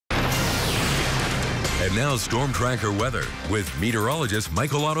And now Storm Tracker weather with meteorologist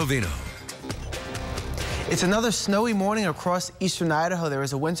Michael Autovino. It's another snowy morning across eastern Idaho. There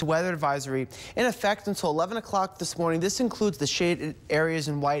is a winter weather advisory in effect until 11 o'clock this morning. This includes the shaded areas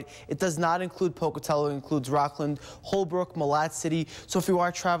in white. It does not include Pocatello. It includes Rockland, Holbrook, Malad City. So if you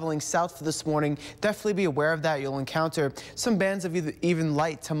are traveling south for this morning, definitely be aware of that. You'll encounter some bands of even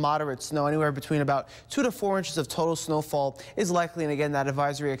light to moderate snow. Anywhere between about 2 to 4 inches of total snowfall is likely. And again, that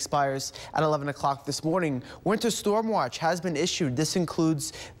advisory expires at 11 o'clock this morning. Winter storm watch has been issued. This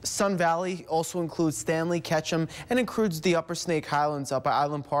includes Sun Valley, also includes Stanley, Ketchum, and includes the Upper Snake Highlands up by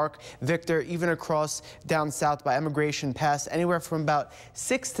Island Park, Victor, even across down south by Emigration Pass. Anywhere from about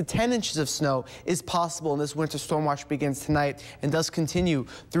 6 to 10 inches of snow is possible, and this winter storm watch begins tonight and does continue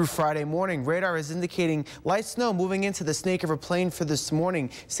through Friday morning. Radar is indicating light snow moving into the Snake River Plain for this morning.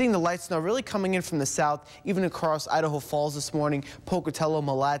 Seeing the light snow really coming in from the south, even across Idaho Falls this morning, Pocatello,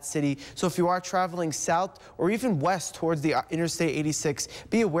 Malad City. So if you are traveling south or even west towards the Interstate 86,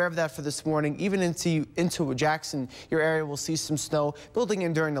 be aware of that for this morning. Even into Jackson, your area will see some snow building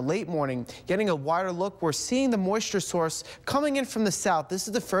in during the late morning. Getting a wider look, we're seeing the moisture source coming in from the south. This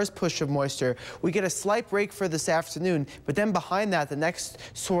is the first push of moisture. We get a slight break for this afternoon, but then behind that, the next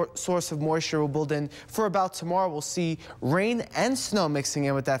source of moisture will build in for about tomorrow. We'll see rain and snow mixing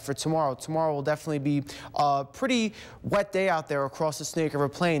in with that for tomorrow. Tomorrow will definitely be a pretty wet day out there across the Snake River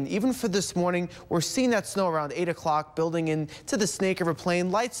Plain. Even for this morning, we're seeing that snow around 8 o'clock building into the Snake River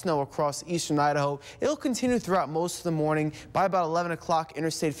Plain. Light snow across eastern Idaho. It'll continue throughout most of the morning. By about 11 o'clock,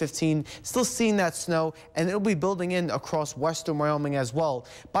 Interstate 15, still seeing that snow, and it'll be building in across western Wyoming as well.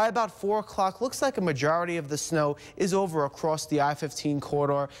 By about 4 o'clock, looks like a majority of the snow is over across the I-15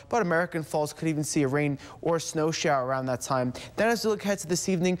 corridor, but American Falls could even see a rain or a snow shower around that time. Then as we look ahead to this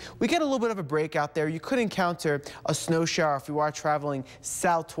evening, we get a little bit of a break out there. You could encounter a snow shower if you are traveling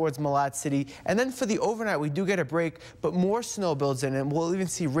south towards Malad City. And then for the overnight, we do get a break, but more snow builds in, and we'll even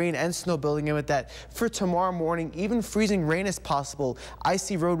see rain and snow building in with that for tomorrow morning. Even freezing rain is possible.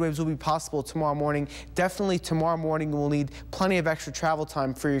 Icy road waves will be possible tomorrow morning. Definitely tomorrow morning we'll need plenty of extra travel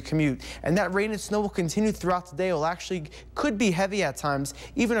time for your commute. And that rain and snow will continue throughout the day. It will actually could be heavy at times,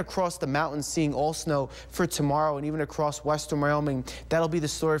 even across the mountains, seeing all snow for tomorrow, and even across western Wyoming. That'll be the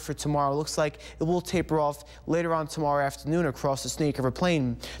story for tomorrow. Looks like it will taper off later on tomorrow afternoon across the Snake River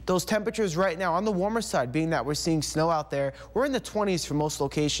Plain. Those temperatures right now on the warmer side, being that we're seeing snow out there, we're in the 20s for most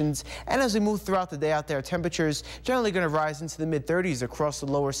locations. And as we move throughout the day out there, temperatures generally going to rise into the mid-30s across the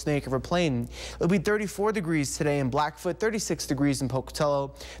lower Snake River Plain. It'll be 34 degrees today in Blackfoot, 36 degrees in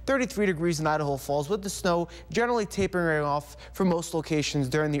Pocatello, 33 degrees in Idaho Falls, with the snow generally tapering off for most locations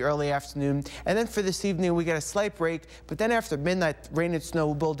during the early afternoon. And then for this evening, we get a slight break, but then after midnight, rain and snow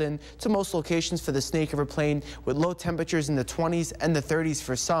will build in to most locations for the Snake River Plain, with low temperatures in the 20s and the 30s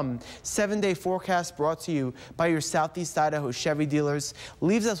for some. 7-day forecast brought to you by your Southeast Idaho Chevy dealers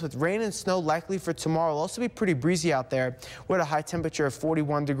leaves us with rain and snow likely for tomorrow. It'll also be pretty breezy out there with a high temperature of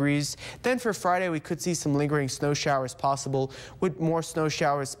 41 degrees. Then for Friday, we could see some lingering snow showers possible, with more snow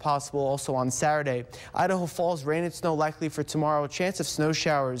showers possible also on Saturday. Idaho Falls, rain and snow likely for tomorrow. Chance of snow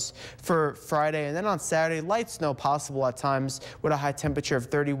showers for Friday. And then on Saturday, light snow possible at times with a high temperature of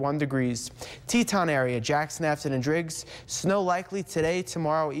 31 degrees. Teton area, Jackson, Afton, and Driggs. Snow likely today,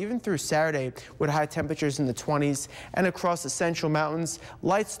 tomorrow, even through Saturday with high temperatures in the 20s. And across the central mountains,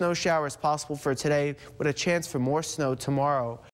 light snow showers possible for today with a chance for more snow tomorrow.